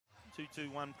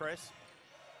2-2-1 press.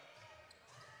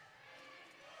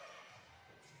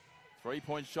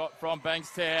 3-point shot from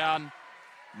Bankstown.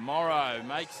 Morrow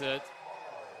makes it.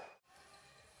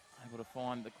 Able to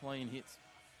find the clean hits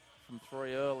from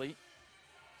 3 early.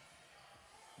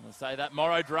 I'm going to say that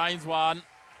Morrow drains one.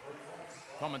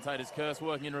 Commentator's curse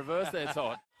working in reverse there,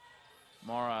 Todd.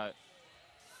 Morrow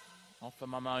off for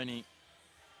Mamoni.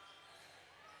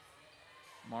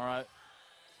 Morrow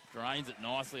drains it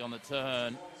nicely on the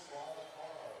turn.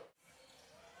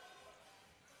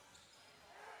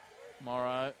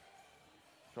 Morrow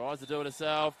tries to do it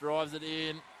herself, drives it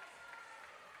in.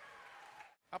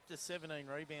 Up to 17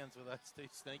 rebounds with those two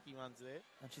sneaky ones there.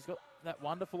 And she's got that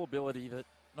wonderful ability that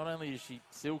not only is she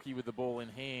silky with the ball in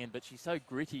hand, but she's so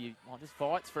gritty, just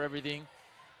fights for everything.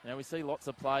 You know, we see lots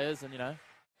of players and,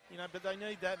 but they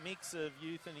need that mix of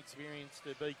youth and experience to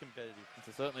be competitive.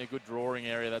 It's certainly a good drawing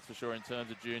area, that's for sure, in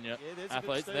terms of junior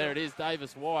athletes. There it is,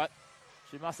 Davis White.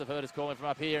 She must have heard us calling from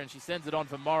up here, and she sends it on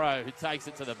for Morrow, who takes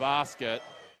it to the basket.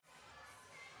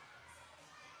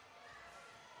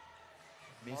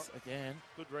 Miss again.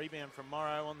 Good rebound from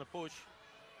Morrow on the push.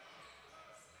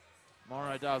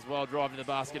 Morrow does well, driving the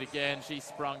basket again. She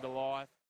sprung to life.